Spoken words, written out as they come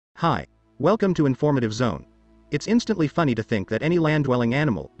Hi. Welcome to Informative Zone. It's instantly funny to think that any land-dwelling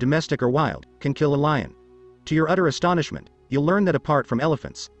animal, domestic or wild, can kill a lion. To your utter astonishment, you'll learn that apart from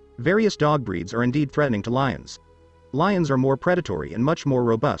elephants, various dog breeds are indeed threatening to lions. Lions are more predatory and much more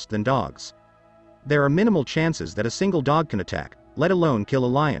robust than dogs. There are minimal chances that a single dog can attack, let alone kill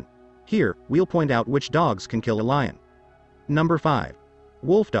a lion. Here, we'll point out which dogs can kill a lion. Number 5.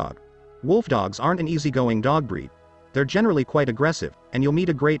 Wolf dog. Wolf dogs aren't an easygoing dog breed. They're generally quite aggressive, and you'll meet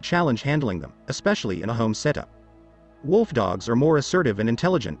a great challenge handling them, especially in a home setup. Wolf dogs are more assertive and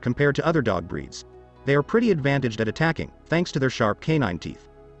intelligent compared to other dog breeds. They are pretty advantaged at attacking, thanks to their sharp canine teeth.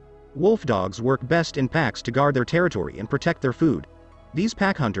 Wolf dogs work best in packs to guard their territory and protect their food. These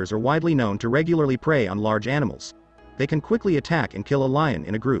pack hunters are widely known to regularly prey on large animals. They can quickly attack and kill a lion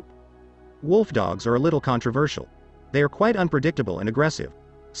in a group. Wolf dogs are a little controversial. They are quite unpredictable and aggressive.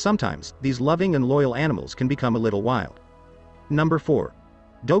 Sometimes, these loving and loyal animals can become a little wild. Number 4.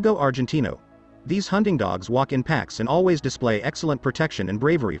 Dogo Argentino. These hunting dogs walk in packs and always display excellent protection and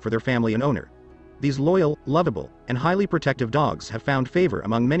bravery for their family and owner. These loyal, lovable, and highly protective dogs have found favor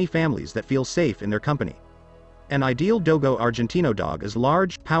among many families that feel safe in their company. An ideal Dogo Argentino dog is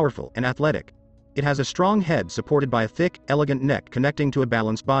large, powerful, and athletic. It has a strong head supported by a thick, elegant neck connecting to a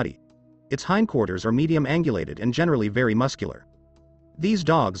balanced body. Its hindquarters are medium angulated and generally very muscular. These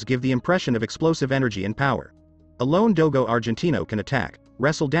dogs give the impression of explosive energy and power. A lone Dogo Argentino can attack,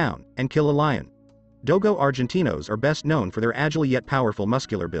 wrestle down, and kill a lion. Dogo Argentinos are best known for their agile yet powerful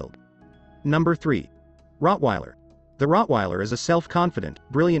muscular build. Number 3. Rottweiler. The Rottweiler is a self-confident,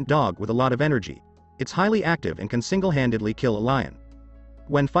 brilliant dog with a lot of energy. It's highly active and can single-handedly kill a lion.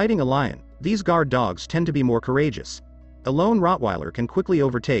 When fighting a lion, these guard dogs tend to be more courageous. A lone Rottweiler can quickly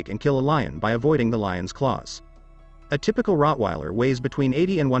overtake and kill a lion by avoiding the lion's claws. A typical Rottweiler weighs between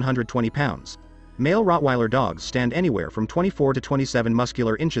 80 and 120 pounds. Male Rottweiler dogs stand anywhere from 24 to 27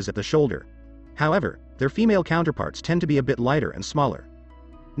 muscular inches at the shoulder. However, their female counterparts tend to be a bit lighter and smaller.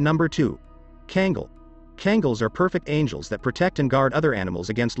 Number 2. Kangal. Kangals are perfect angels that protect and guard other animals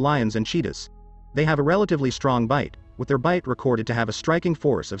against lions and cheetahs. They have a relatively strong bite, with their bite recorded to have a striking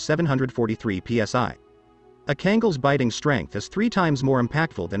force of 743 psi. A Kangal's biting strength is 3 times more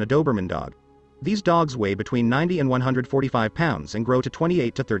impactful than a Doberman dog. These dogs weigh between 90 and 145 pounds and grow to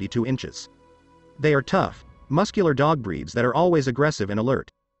 28 to 32 inches. They are tough, muscular dog breeds that are always aggressive and alert.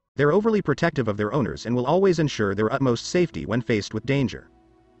 They're overly protective of their owners and will always ensure their utmost safety when faced with danger.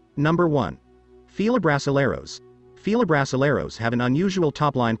 Number 1. Fila Brasileiros. Fila Brasileiros have an unusual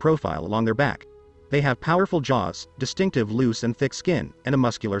top-line profile along their back. They have powerful jaws, distinctive loose and thick skin, and a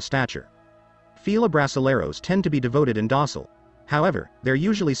muscular stature. Fila Brasileiros tend to be devoted and docile. However, they're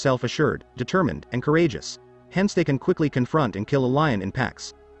usually self-assured, determined, and courageous. Hence they can quickly confront and kill a lion in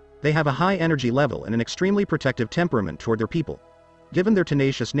packs. They have a high energy level and an extremely protective temperament toward their people. Given their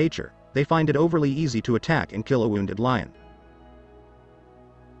tenacious nature, they find it overly easy to attack and kill a wounded lion.